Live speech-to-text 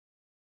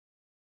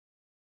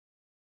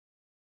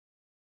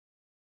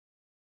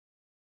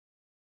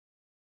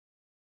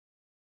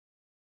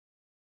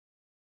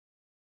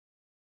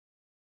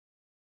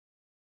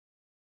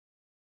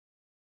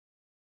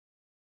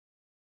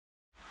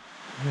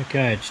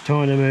Okay, it's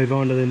time to move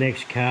on to the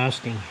next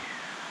casting.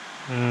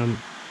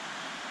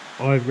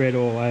 I've read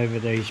all over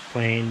these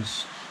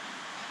plans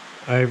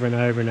over and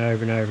over and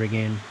over and over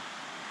again.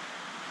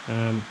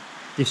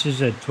 This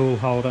is a tool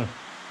holder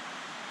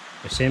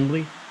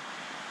assembly.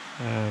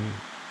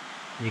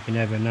 You can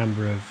have a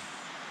number of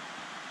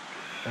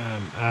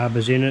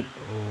arbors in it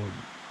or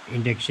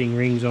indexing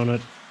rings on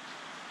it.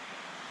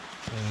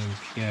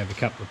 You have a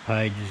couple of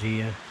pages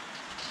here.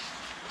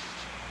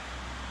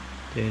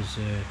 There's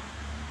a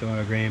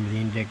diagram of the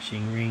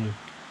indexing ring.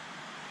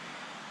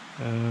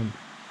 And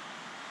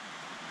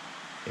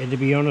to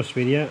be honest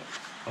with you,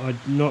 I'm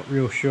not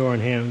real sure on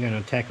how I'm going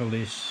to tackle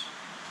this.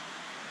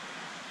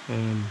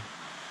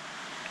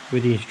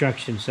 With the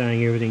instructions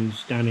saying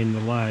everything's done in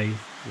the lathe,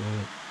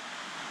 well,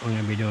 I'm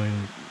going to be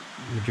doing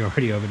the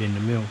majority of it in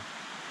the mill.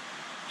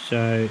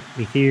 So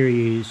my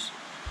theory is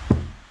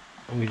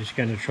I'm just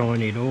going to try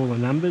and hit all the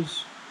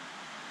numbers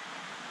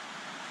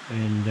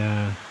and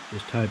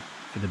just hope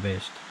for the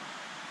best.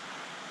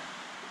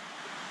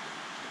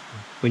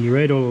 When you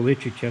read all the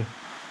literature,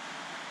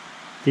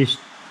 this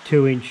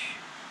 2-inch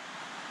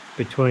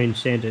between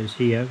centres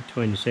here,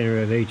 between the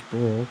centre of each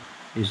ball,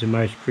 is the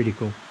most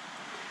critical.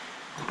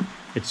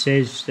 It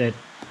says that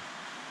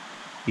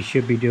you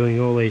should be doing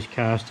all these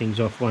castings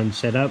off one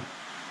setup.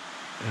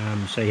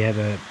 So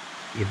you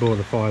bore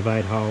the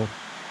 5/8 hole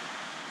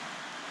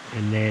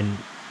and then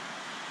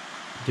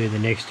do the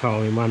next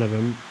hole in one of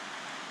them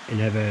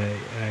and have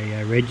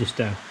a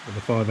register, with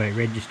a 5/8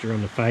 register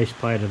on the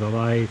faceplate of the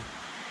lathe,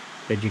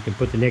 that you can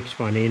put the next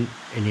one in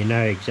and you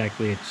know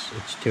exactly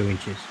it's 2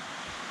 inches,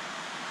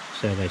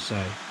 so they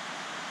say.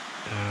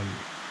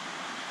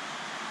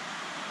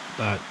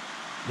 But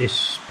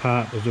this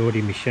part was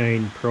already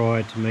machined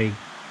prior to me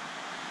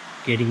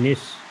getting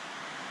this,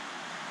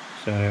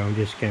 so I'm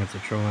just going to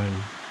have to try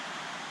and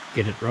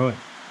get it right,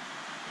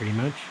 pretty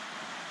much.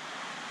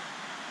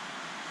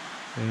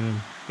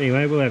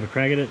 Anyway, we'll have a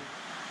crack at it.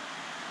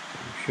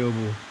 I'm sure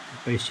we'll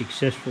be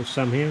successful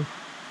somehow,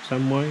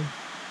 some way.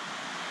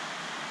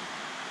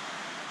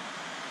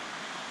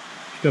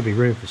 There's got to be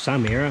room for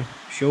some error,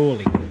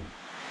 surely.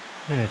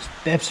 No, it's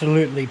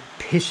absolutely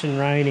pissing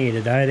rain here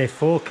today. They're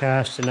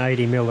forecasting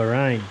 80 mil of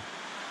rain.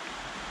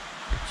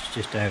 It's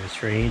just over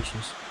 3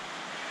 inches.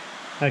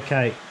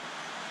 Okay,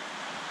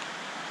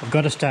 I've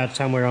got to start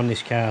somewhere on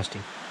this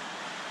casting.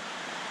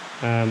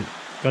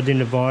 Got in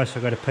the vise,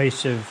 I've got a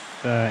piece of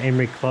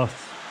emery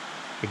cloth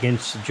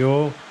against the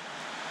jaw,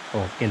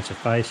 or against the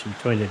face,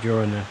 between the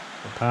jaw and the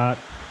part.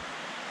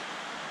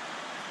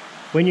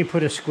 When you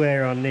put a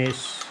square on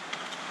this,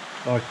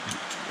 like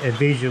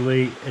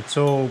visually, it's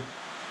all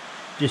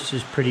just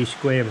as pretty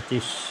square with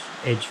this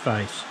edge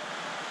face.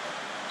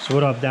 So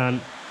what I've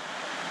done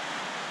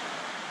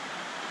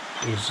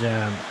is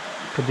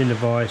put it in the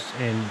vise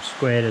and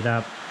squared it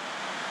up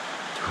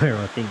to where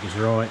I think is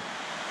right.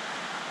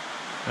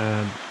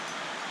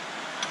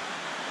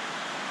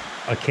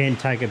 I can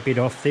take a bit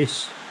off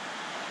this,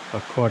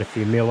 like quite a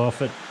few mil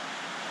off it,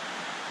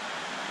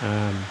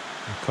 and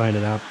clean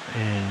it up,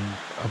 and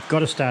I've got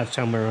to start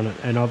somewhere on it,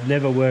 and I've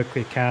never worked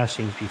with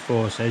castings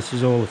before, so this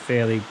is all a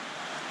fairly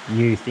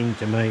new thing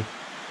to me,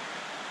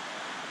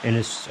 and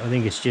I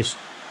think it's just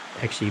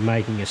actually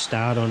making a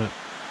start on it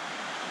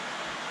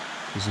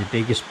is the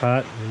biggest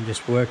part, and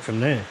just work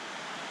from there.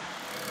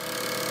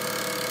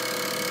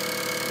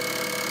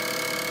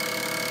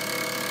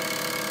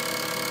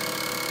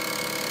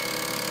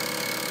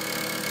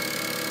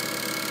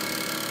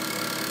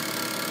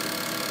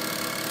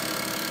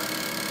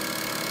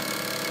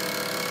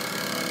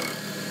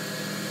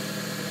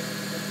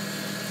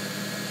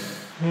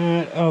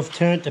 I've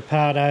turned the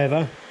part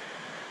over.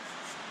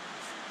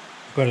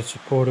 I've got it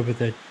supported with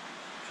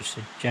just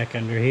a jack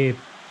under here.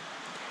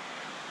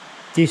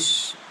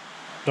 This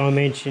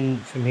dimension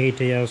from here to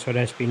the other side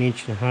has to be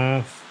 1.5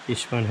 inches.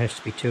 This one has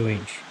to be 2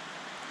 inch.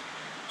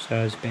 So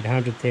there's about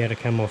 100th hour to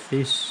come off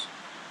this.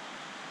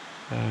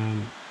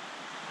 And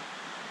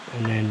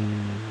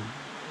then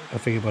I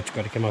figure what's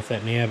got to come off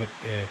that now, but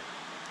yeah.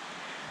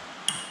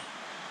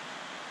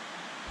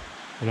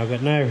 And I've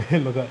got no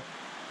room.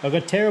 I've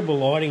got terrible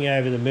lighting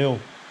over the mill.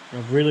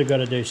 I've really got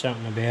to do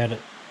something about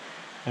it.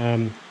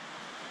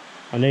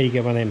 I need to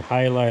get one of them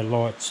halo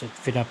lights that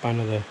fit up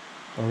under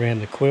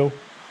around the quill.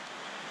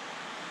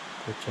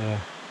 But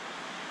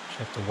just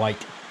have to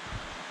wait.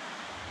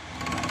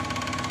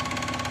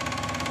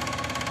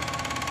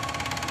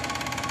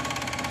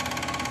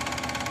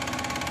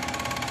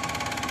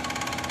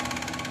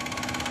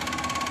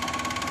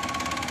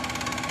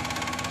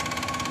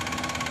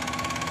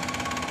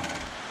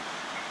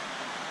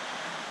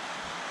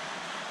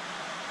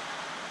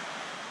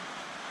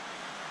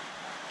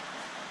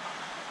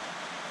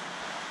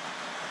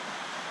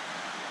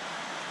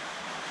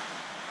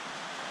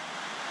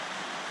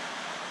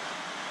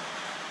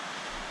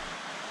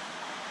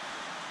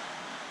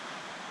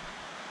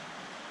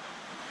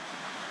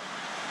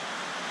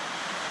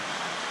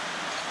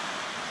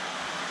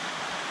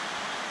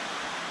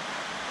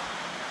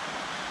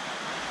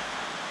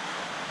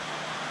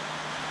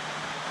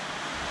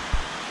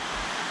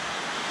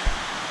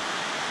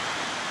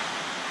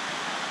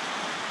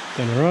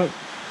 done alright.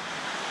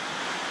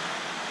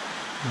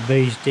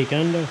 Bees stick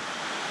under.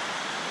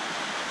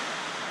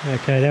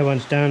 Okay, that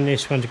one's done.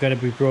 This one's got to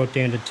be brought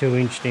down to 2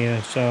 inch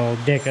now, so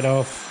I'll deck it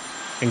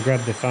off and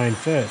grab the foam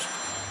first.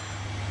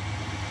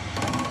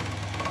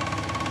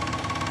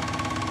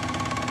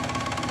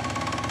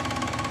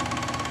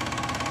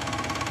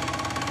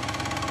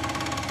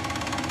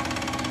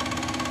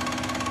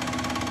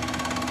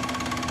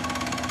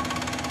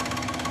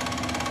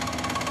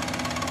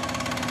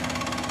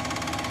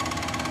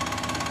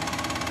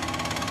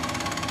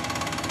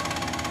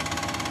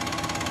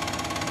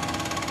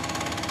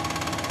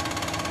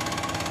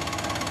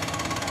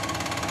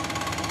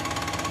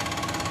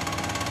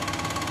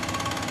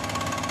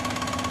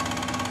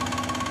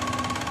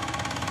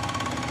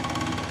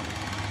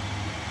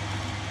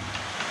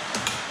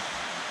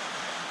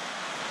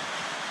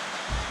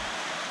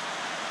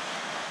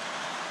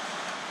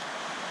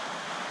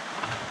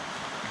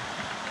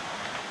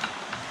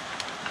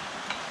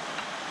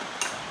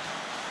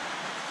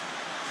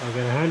 I've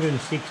got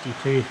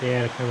 162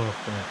 thou to come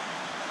off that.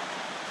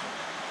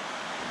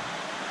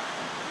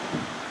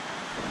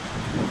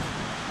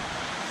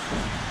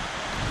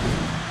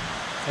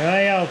 How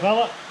are you, old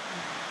fella?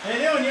 How you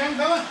doing, young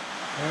fella?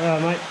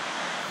 Alright, mate.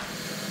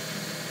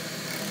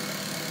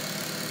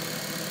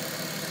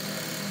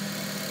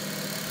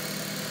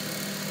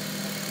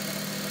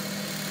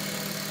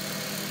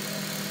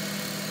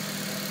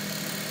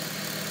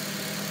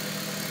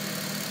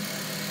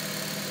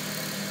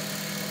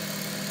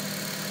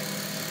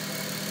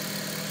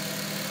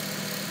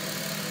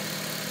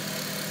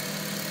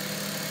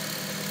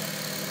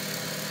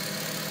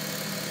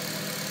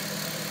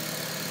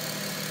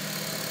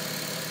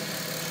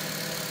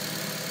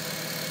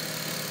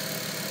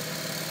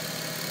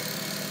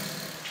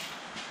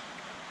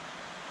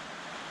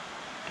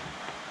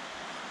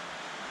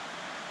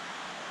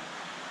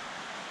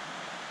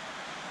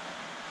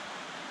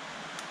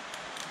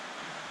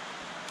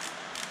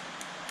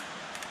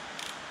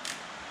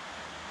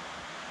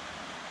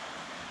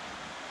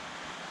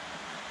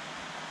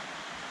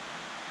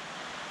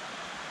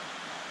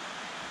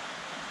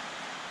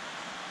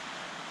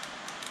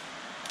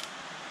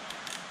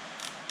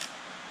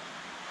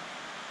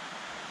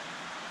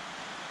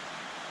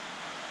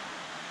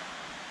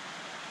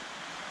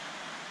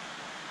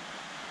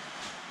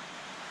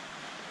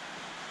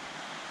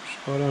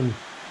 Spot on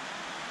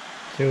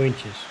 2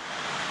 inches.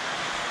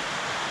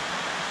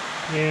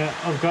 Now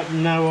I've got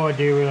no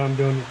idea what I'm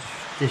doing.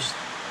 It's just,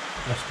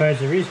 I suppose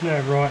there is no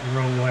right and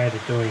wrong way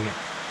of doing it.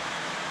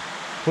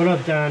 What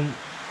I've done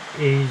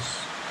is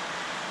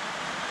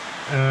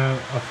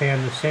I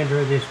found the centre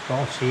of this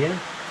boss here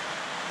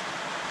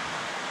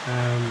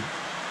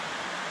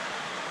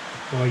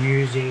by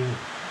using,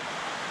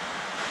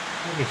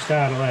 let me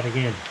start all that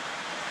again.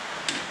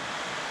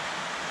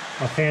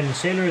 I found the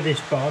centre of this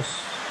boss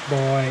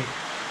by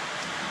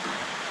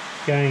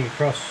going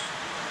across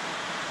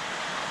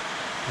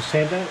the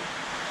centre.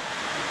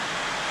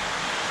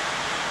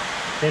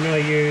 Then I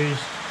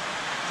used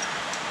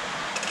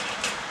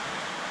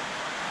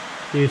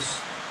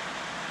this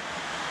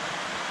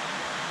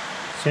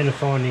centre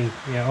finding,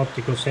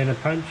 optical centre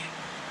punch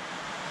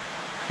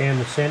down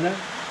the centre.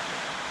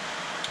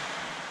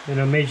 Then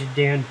I measured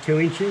down 2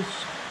 inches.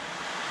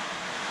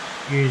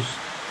 Use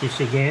this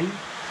again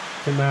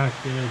to mark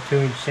the 2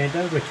 inch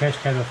centre, which has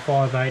to have a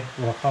 5/8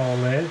 hole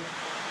there.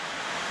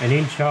 An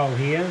inch hole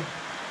here.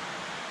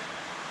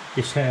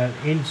 This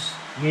inch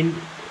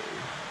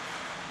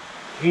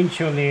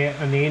on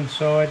the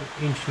inside,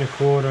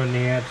 1.25 on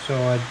the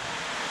outside,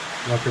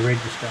 like a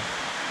register.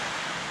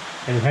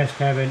 And it has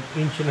to have 1.5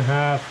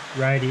 inch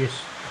radius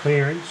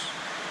clearance,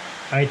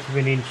 1/8 of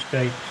an inch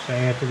deep, so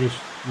out to this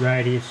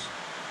radius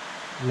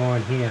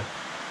line here.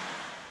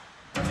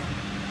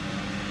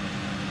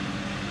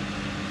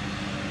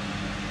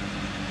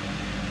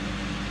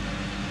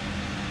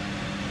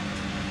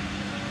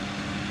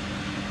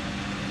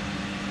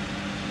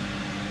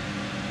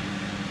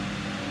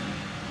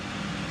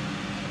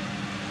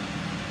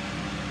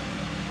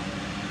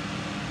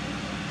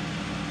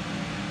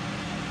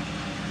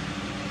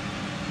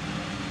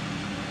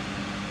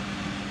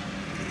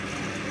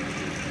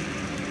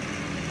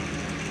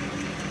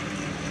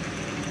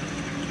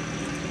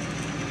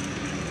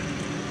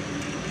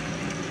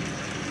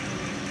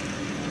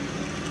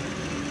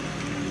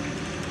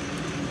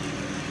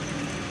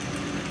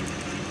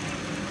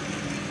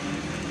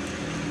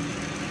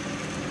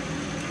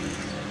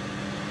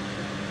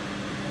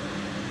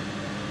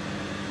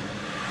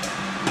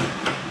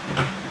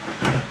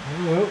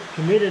 Well,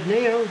 committed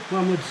now,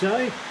 one would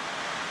say.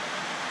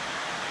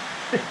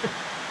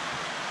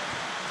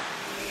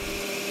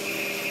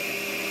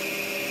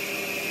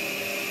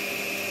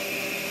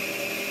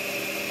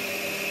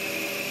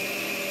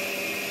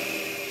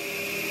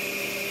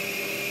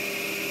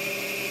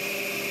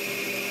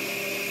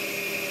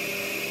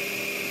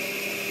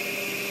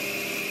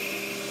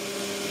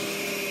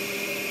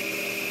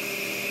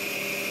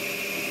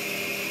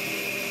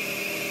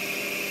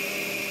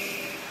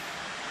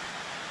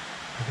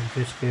 I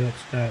can just feel it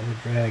starting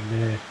to drag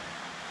there.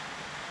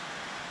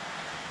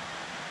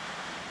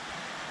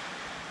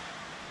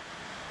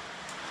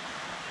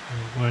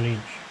 1 inch.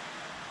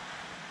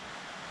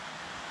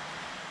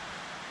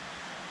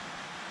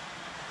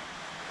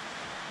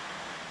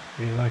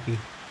 Pretty lucky.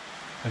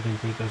 I didn't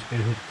think I was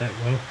going to hit that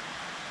well.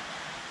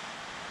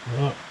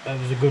 Right, that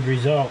was a good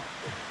result.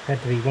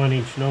 Had to be 1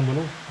 inch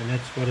nominal, and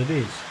that's what it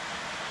is.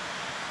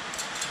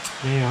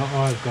 Now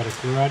I've got a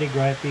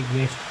great big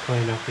mess to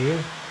clean up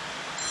here.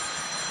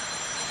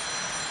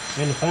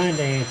 And the phone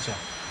to answer.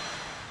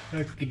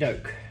 Okie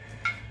doke.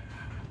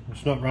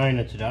 It's not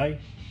raining today,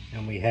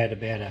 and we had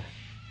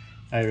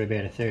over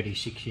about a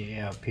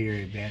 36-hour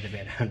period,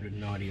 about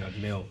 190 odd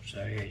mil.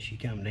 So yeah, she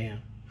come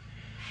down.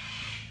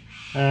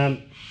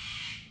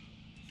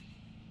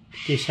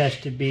 This has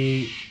to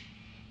be,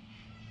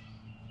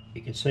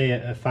 you can see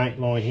a faint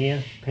line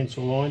here,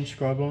 pencil line,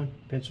 scribe line,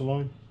 pencil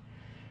line.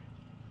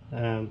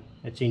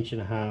 It's 1.5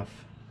 inches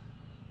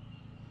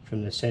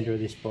from the centre of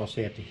this boss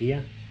out to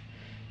here.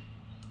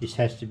 This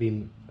has to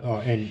be, oh,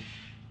 and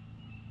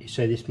you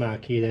see this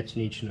mark here, that's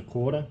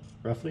 1.25 inches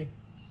roughly.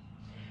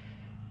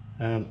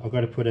 I've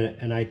got to put an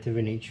 1/8 of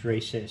an inch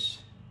recess.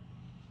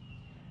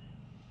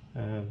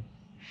 But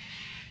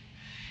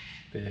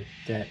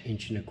that 1.25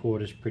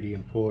 inches is pretty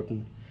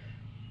important.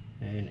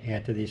 And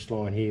out to this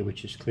line here,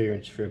 which is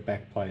clearance for a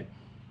back plate.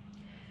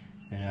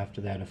 And after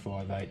that, a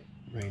 5/8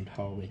 reamed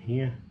hole in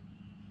here.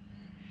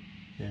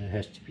 And it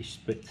has to be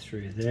split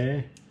through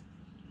there.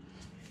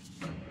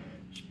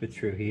 Split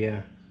through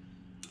here.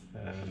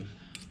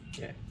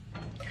 Yeah.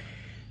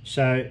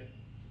 So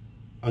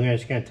I'm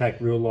just going to take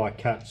real light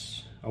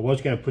cuts. I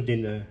was going to put it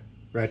in the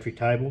rotary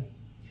table,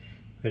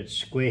 but it's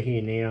square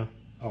here now.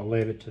 I'll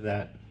leave it to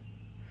that,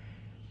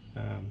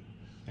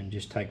 and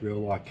just take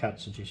real light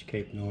cuts and just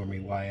keep gnawing my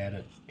way at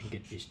it and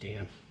get this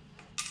down.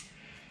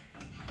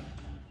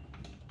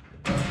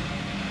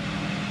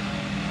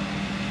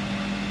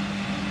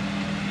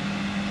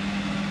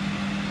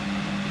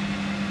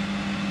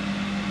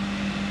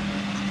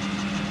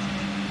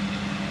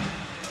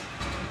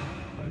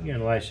 I'm going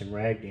to lay some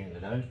rag down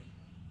today,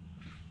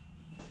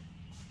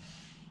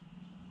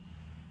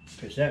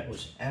 because that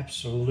was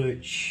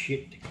absolute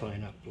shit to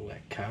clean up all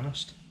that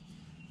cast.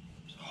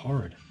 It's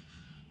horrid.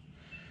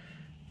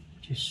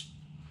 Just,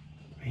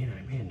 man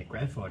oh man, the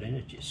graphite in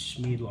it just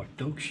smeared like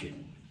dog shit.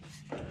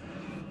 Can't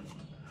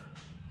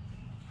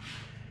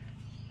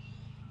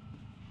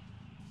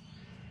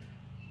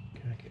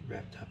get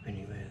wrapped up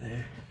anywhere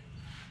there.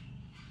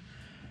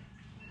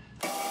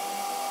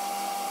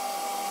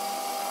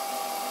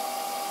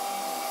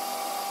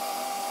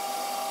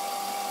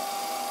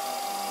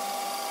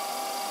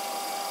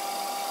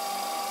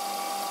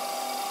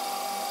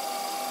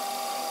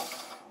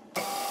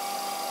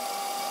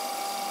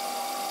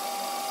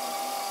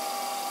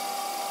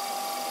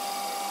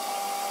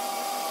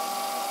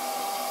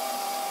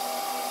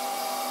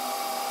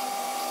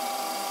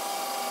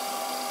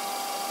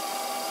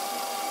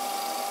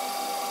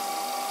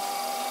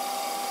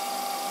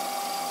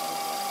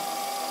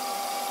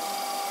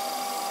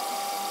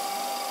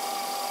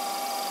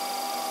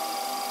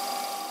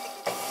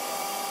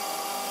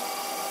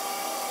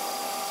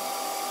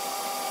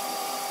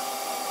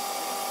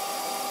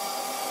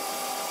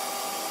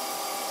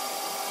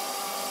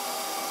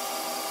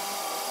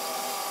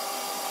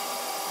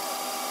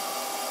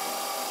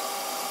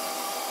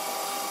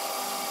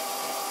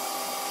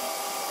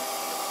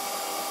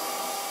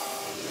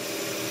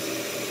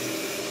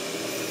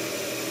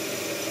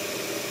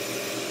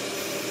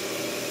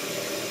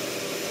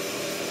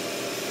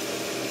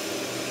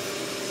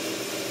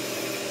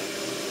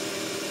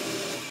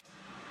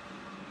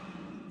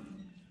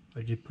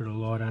 I did put a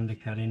light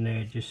undercut in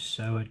there just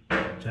so it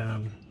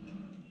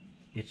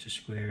gets a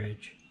square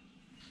edge.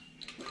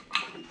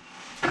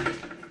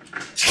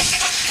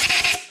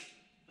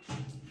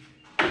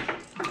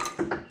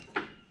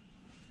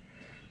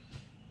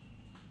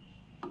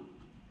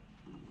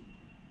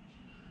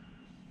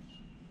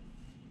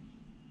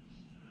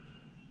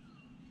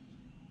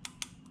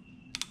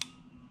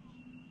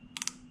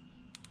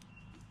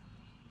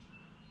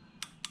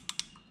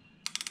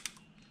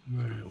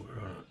 Right, we're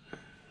on it.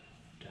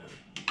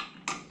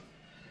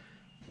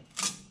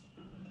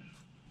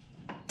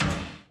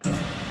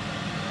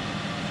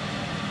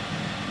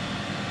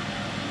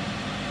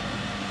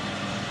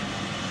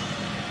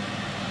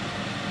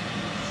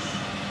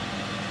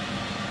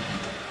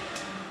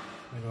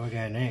 Where do I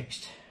go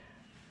next?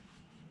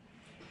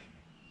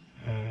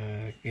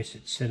 I guess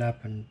it's set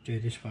up and do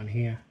this one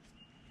here.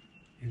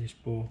 Do this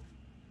bore,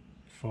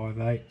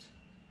 5/8,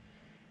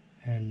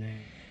 and then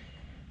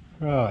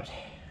right.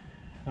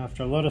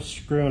 After a lot of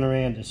screwing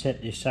around to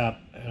set this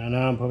up, and I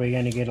know I'm probably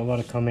going to get a lot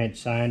of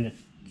comments saying that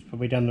it's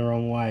probably done the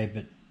wrong way,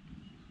 but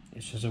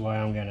this is the way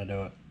I'm going to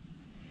do it.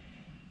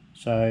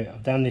 So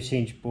I've done this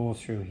inch bore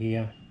through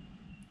here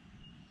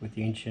with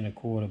the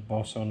 1.25 inch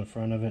boss on the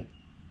front of it,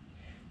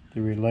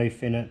 the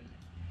relief in it.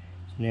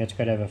 So now it's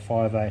got to have a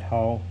 5/8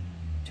 hole,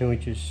 2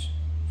 inches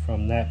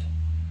from that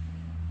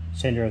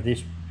centre of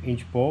this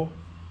inch bore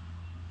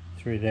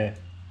through there.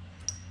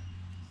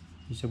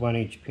 This is a 1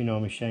 inch pin I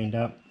machined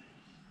up,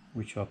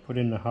 which I put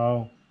in the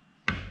hole.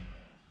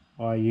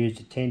 I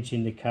used a tense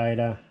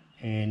indicator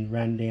and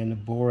run down the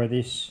bore of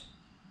this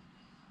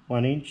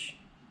 1 inch,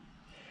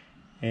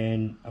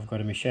 and I've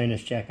got a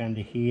machinist jack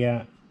under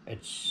here.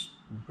 It's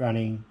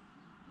running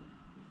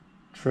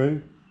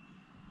true.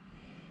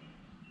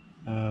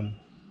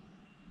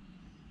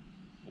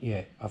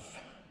 Yeah, I've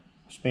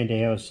spent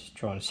hours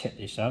trying to set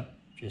this up,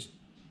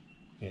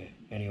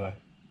 anyway.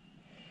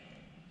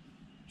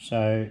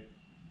 So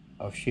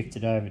I've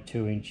shifted over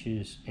 2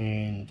 inches,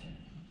 and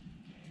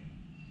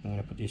I'm going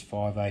to put this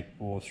 5/8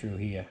 bore through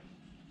here.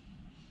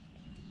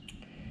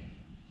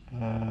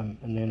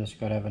 And then it's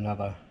got to have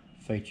another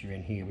feature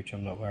in here, which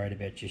I'm not worried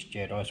about just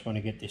yet. I just want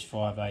to get this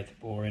 5/8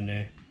 bore in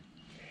there,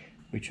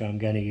 which I'm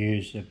going to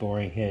use the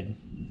boring head.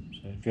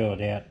 So drill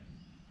it out,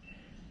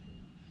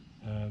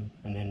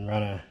 and then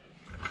run a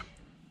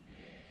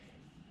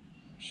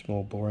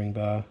small boring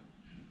bar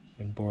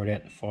and bore it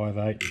out to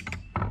 5/8.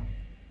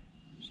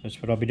 So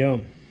that's what I'll be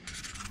doing.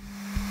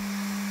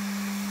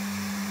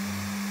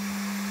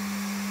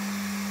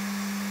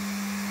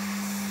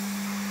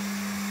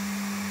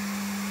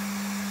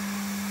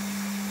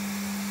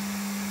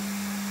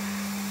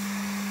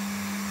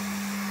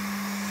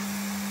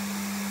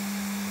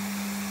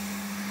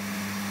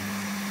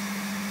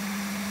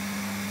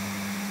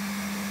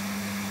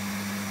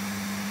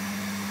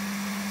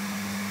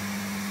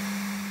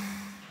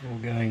 All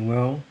going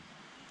well.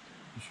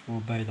 This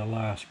will be the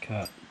last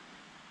cut.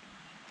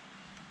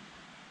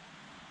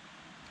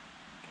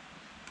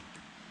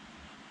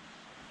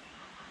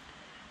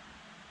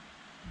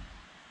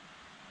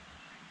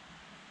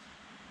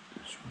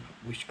 This one up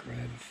whisker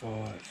over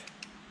 5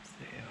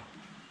 there.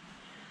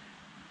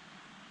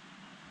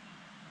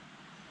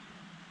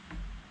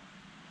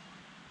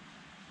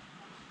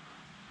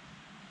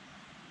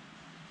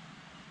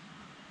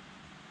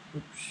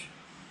 Oops.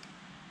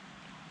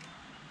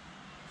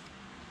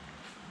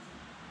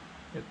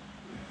 Yep,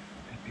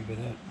 happy with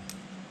that.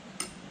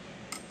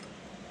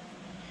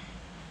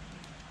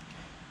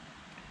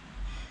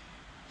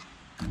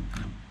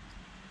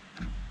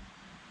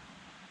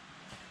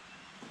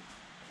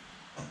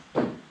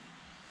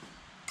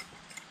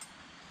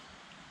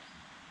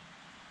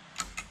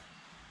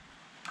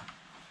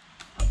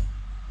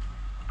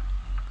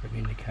 Got an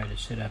indicator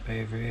set up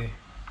over here.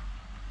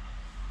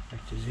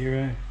 Back to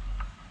 0.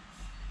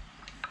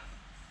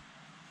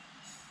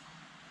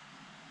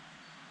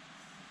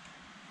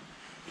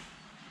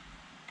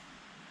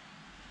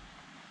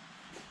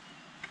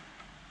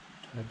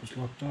 Tab is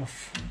locked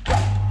off.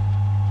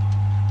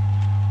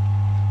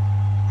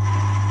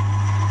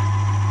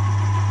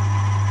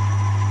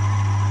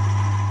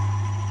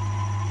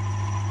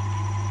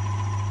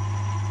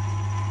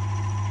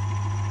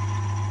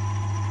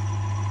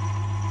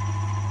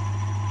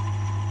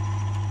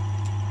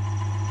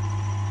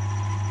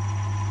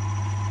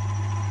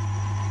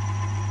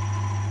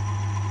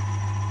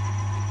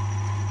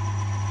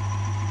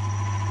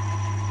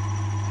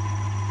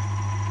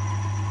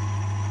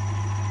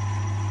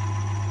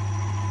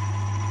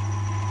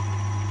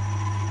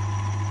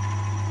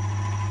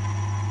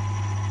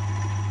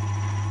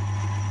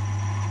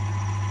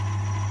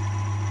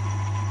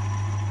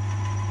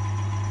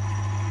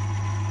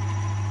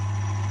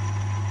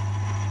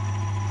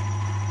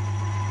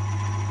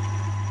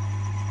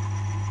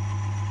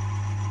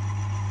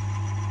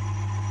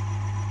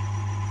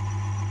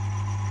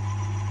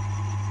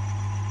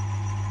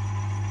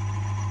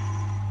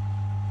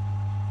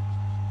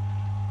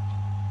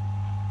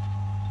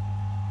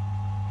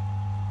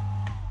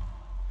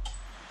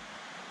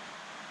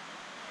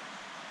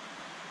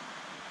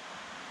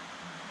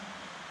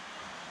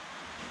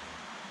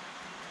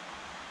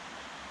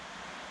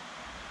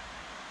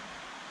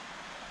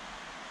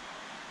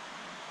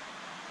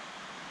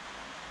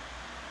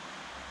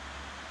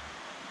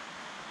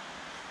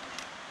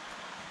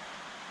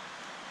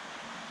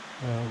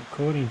 Well,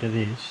 according to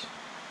this,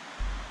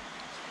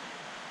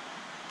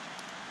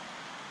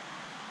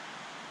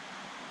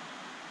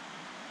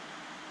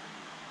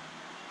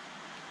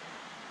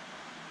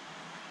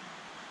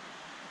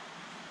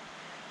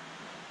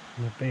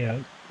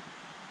 about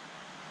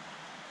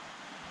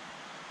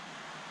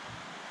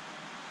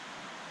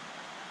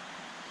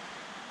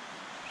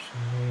so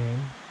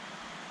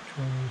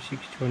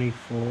 26,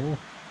 24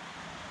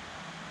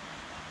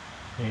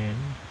 and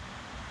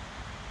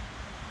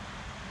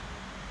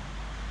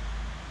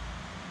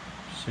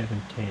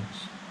 7/10.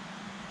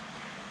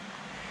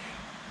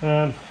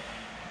 Just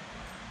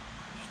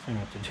don't know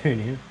what to do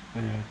now.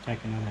 I'm going to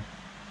take another.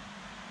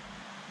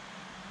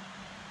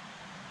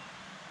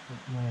 It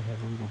may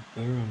have a little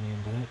burr on the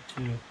end of that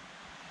too.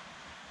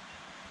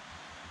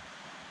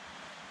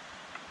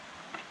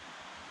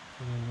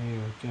 And then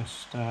we'll just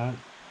start.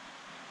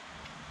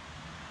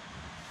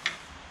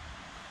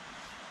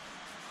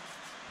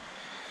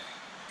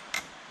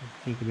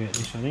 Think about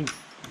this, I think.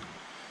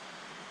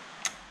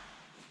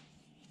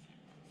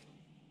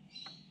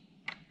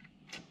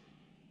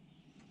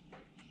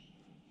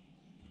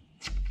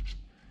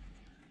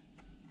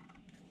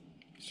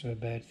 So a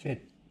bad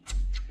fit.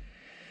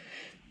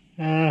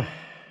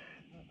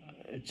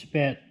 It's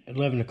about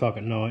 11 o'clock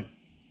at night,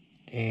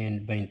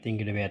 and been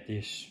thinking about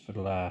this for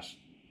the last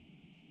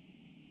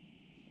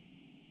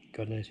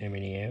God knows how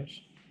many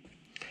hours.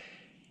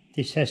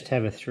 This has to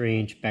have a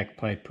 3-inch back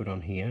plate put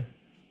on here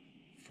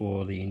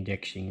for the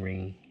indexing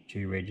ring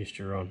to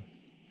register on.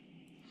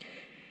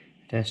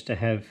 It has to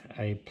have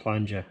a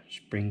plunger,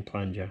 spring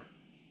plunger.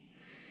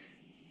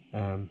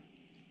 The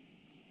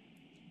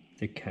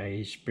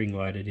K is spring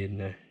loaded in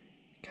the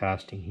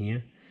casting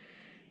here.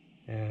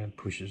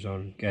 Pushes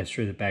on, goes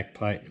through the back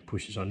plate and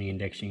pushes on the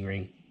indexing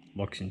ring,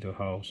 locks into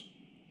holes.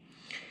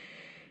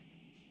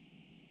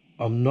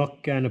 I'm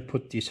not going to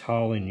put this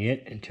hole in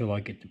yet until I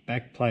get the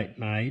back plate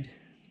made,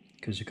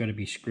 because it's got to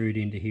be screwed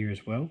into here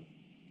as well.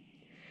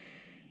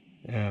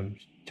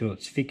 Till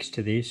it's fixed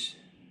to this,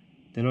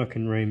 then I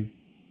can ram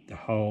the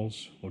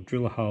holes, or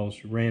drill the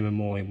holes, ram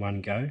them all in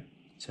one go,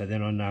 so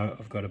then I know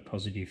I've got a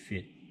positive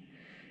fit.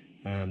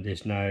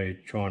 There's no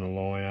trying to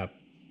line up,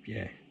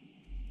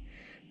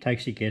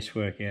 takes the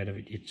guesswork out of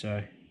it,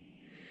 so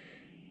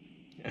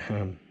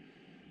I'm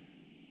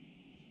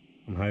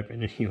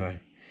hoping anyway.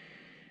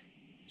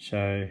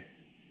 So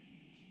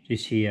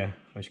this here,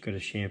 I've just got to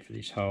chamfer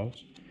these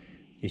holes.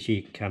 This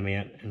here can come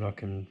out and I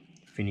can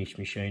finish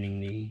machining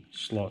the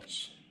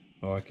slots,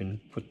 or I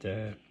can put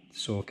the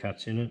saw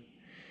cuts in it,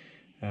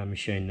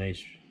 machine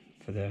these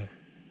for the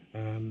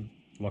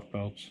lock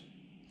bolts.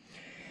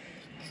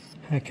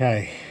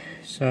 Okay,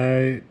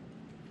 so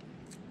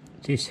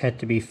this had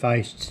to be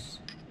faced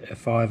a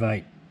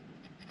 5/8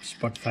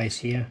 spot face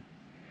here,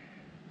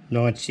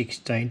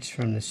 9/16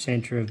 from the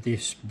centre of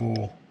this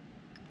bore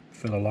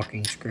for the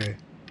locking screw,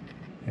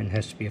 and it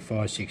has to be a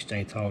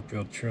 5/16 hole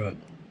drilled through it.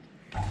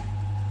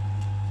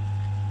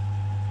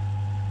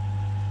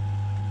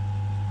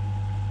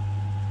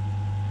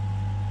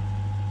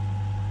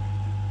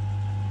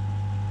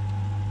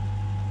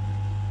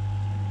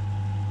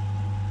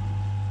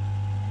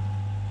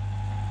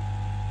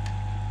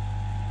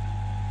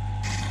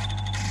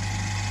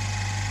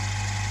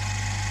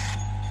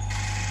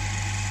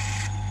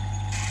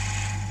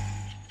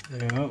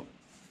 Well,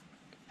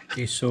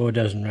 this saw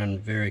doesn't run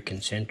very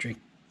concentric.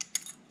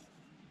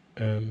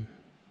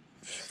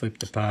 Flipped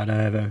the part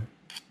over,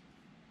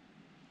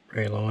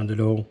 realigned it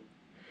all,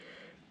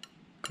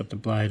 got the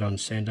blade on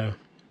centre,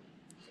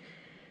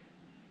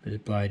 but the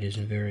blade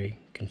isn't very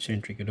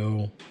concentric at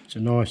all. It's a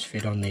nice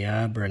fit on the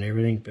arbor and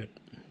everything, but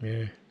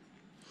yeah,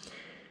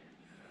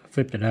 I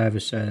flipped it over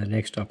so the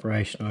next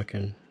operation I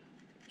can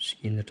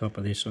skin the top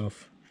of this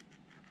off.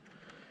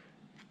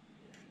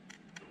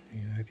 I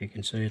hope you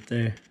can see it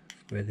there,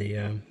 where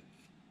the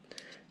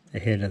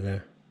head of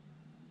the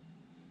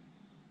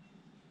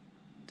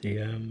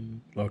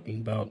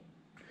locking bolt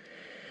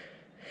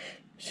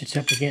sits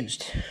up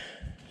against.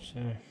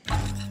 So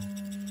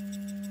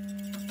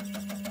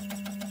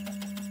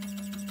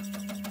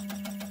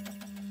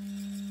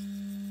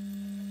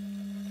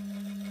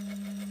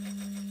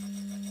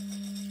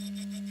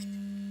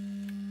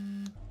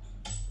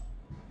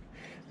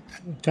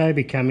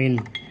Toby come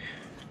in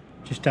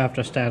just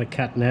after I started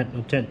cutting that,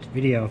 and I turned the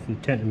video off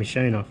and turned the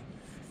machine off.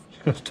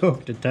 I was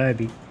talking to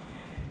Toby.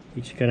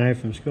 He just got home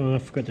from school and I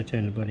forgot to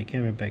turn the bloody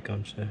camera back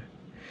on, so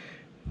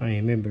I only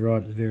remember right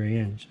at the very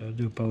end, so I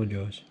do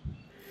apologise.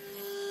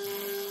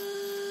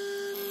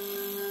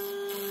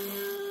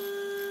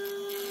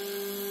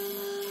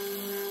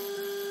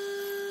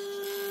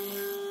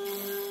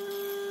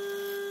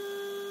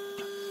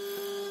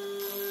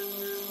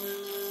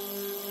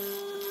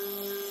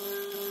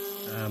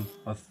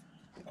 I've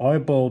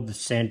eyeballed the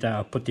centre.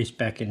 I put this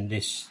back in the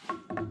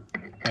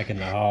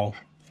hole.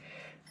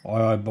 I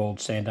eyeballed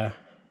centre,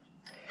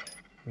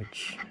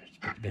 which is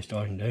the best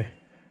I can do.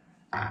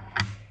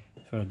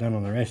 That's what I've done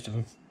on the rest of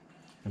them.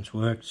 It's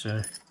worked,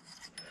 so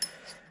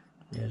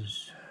yeah,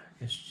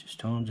 it's just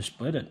time to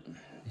split it.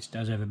 This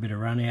does have a bit of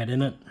run out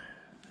in it.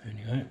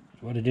 Anyway,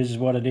 what it is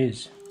what it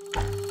is.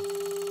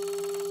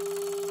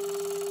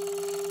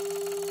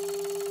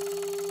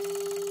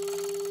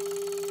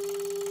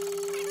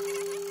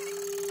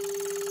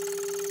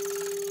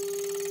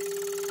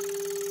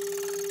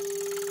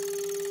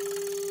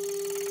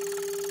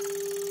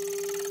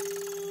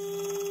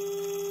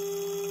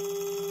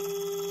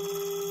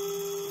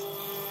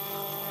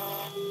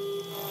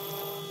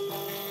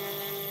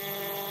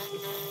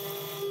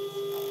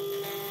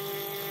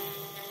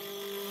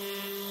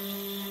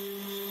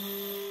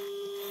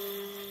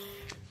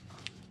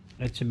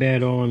 That's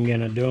about all I'm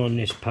going to do on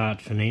this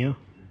part for now.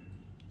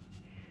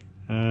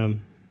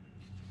 I'm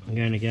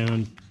going to go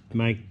and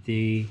make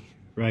the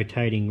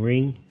rotating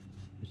ring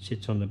that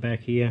sits on the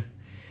back here,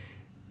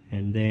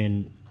 and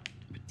then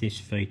with this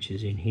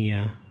features in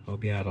here I'll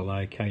be able to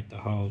locate the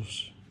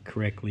holes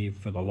correctly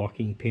for the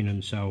locking pin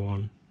and so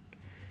on.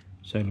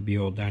 So it'll be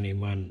all done in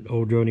one,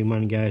 all drilled in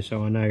one go,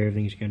 so I know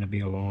everything's going to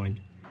be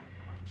aligned.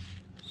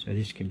 So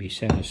this can be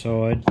set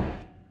aside.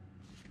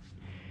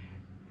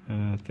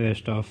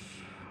 First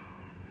off,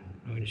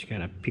 I'm just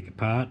going to pick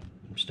apart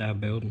and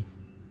start building.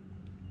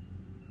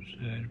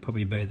 So it'll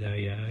probably be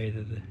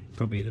the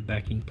probably the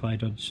backing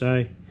plate, I'd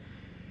say,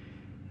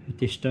 at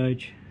this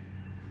stage.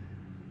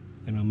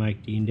 Then I'll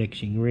make the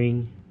indexing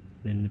ring,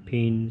 then the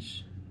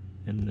pins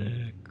and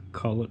the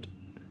collet.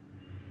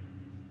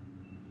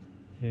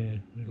 Yeah,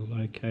 little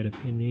locator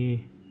pin here.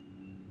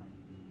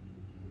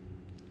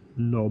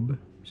 Knob,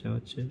 so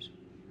it says.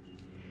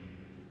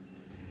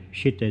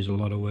 Shit, there's a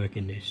lot of work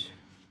in this.